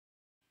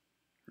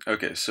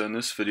Okay, so in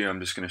this video I'm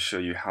just going to show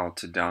you how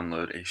to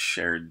download a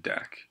shared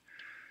deck.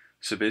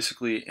 So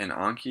basically in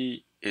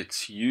Anki,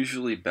 it's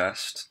usually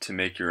best to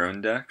make your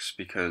own decks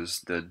because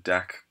the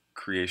deck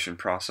creation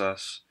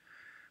process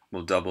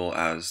will double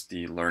as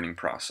the learning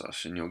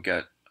process and you'll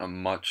get a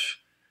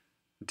much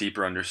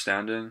deeper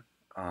understanding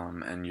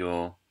and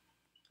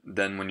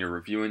then when you're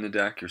reviewing the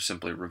deck, you're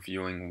simply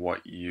reviewing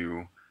what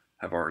you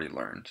have already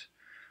learned.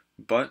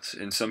 But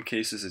in some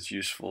cases it's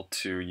useful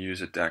to use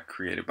a deck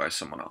created by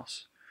someone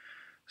else.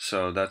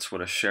 So that's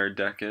what a shared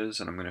deck is,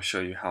 and I'm going to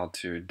show you how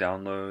to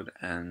download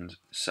and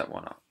set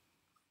one up.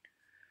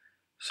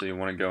 So you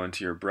want to go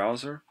into your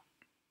browser,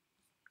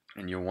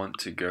 and you'll want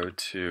to go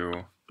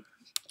to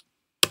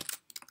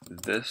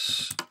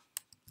this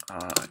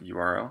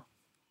URL,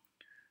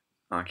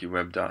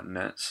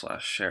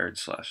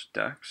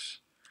 ankiweb.net/shared/decks,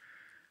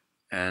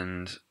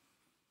 and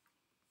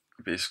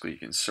basically you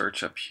can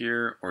search up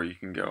here, or you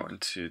can go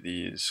into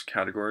these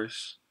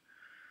categories.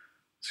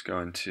 Let's go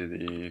into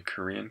the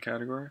Korean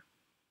category.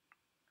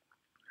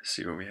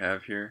 See what we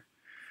have here.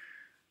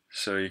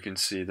 So you can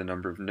see the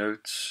number of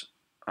notes,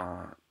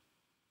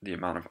 the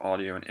amount of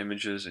audio and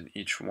images in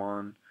each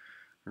one,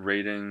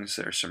 ratings,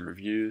 there's some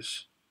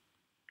reviews.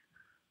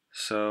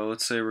 So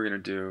let's say we're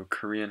going to do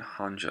Korean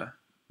Hanja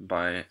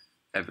by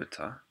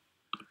Evita.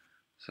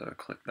 So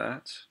click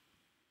that,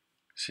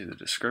 see the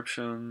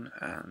description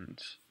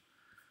and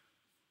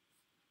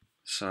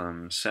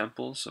some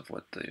samples of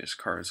what these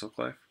cards look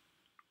like.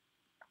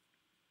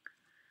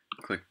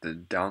 Click the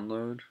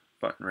download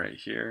button right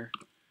here,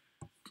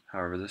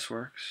 however this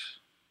works.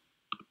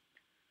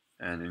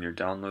 And in your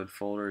download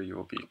folder, you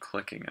will be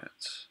clicking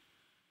it.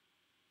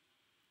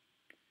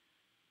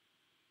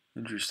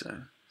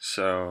 Interesting.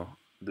 So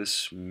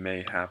this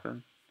may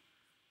happen.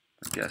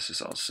 My guess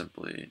is I'll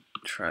simply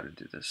try to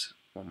do this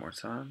one more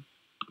time.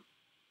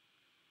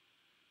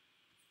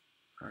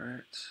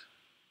 Alright.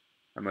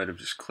 I might have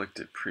just clicked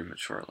it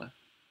prematurely.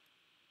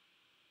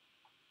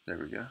 There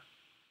we go.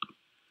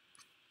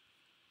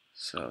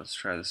 So let's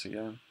try this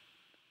again.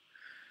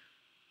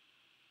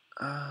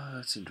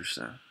 That's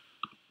interesting.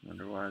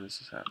 Wonder why this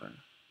is happening.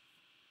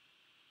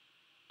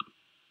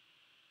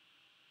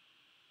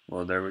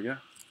 Well, there we go.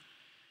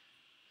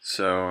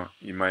 So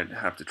you might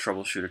have to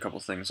troubleshoot a couple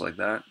things like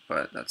that,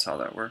 but that's how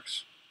that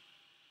works.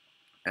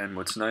 And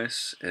what's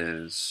nice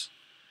is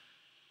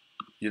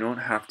you don't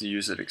have to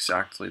use it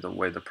exactly the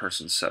way the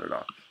person set it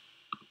up.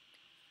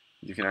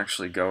 You can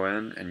actually go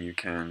in and you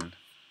can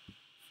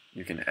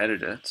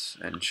edit it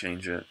and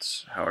change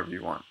it however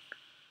you want.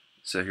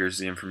 So here's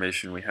the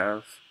information we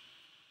have.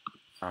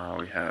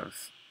 We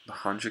have the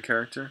Hanja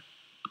character,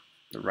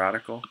 the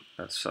radical,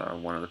 that's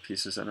one of the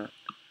pieces in it,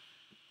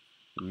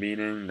 the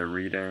meaning, the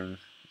reading,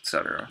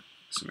 etc.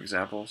 Some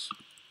examples.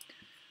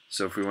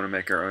 So if we want to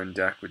make our own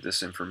deck with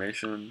this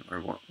information,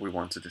 or we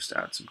want to just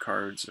add some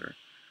cards or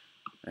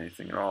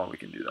anything at all, we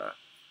can do that.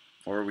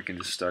 Or we can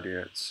just study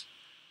it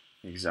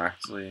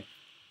exactly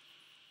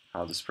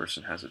how this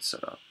person has it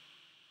set up.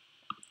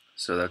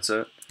 So that's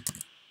it.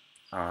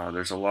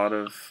 There's a lot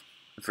of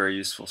very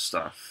useful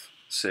stuff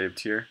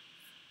saved here.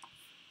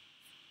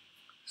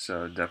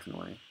 So it's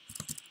definitely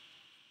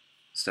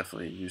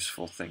a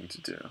useful thing to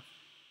do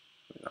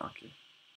with Anki.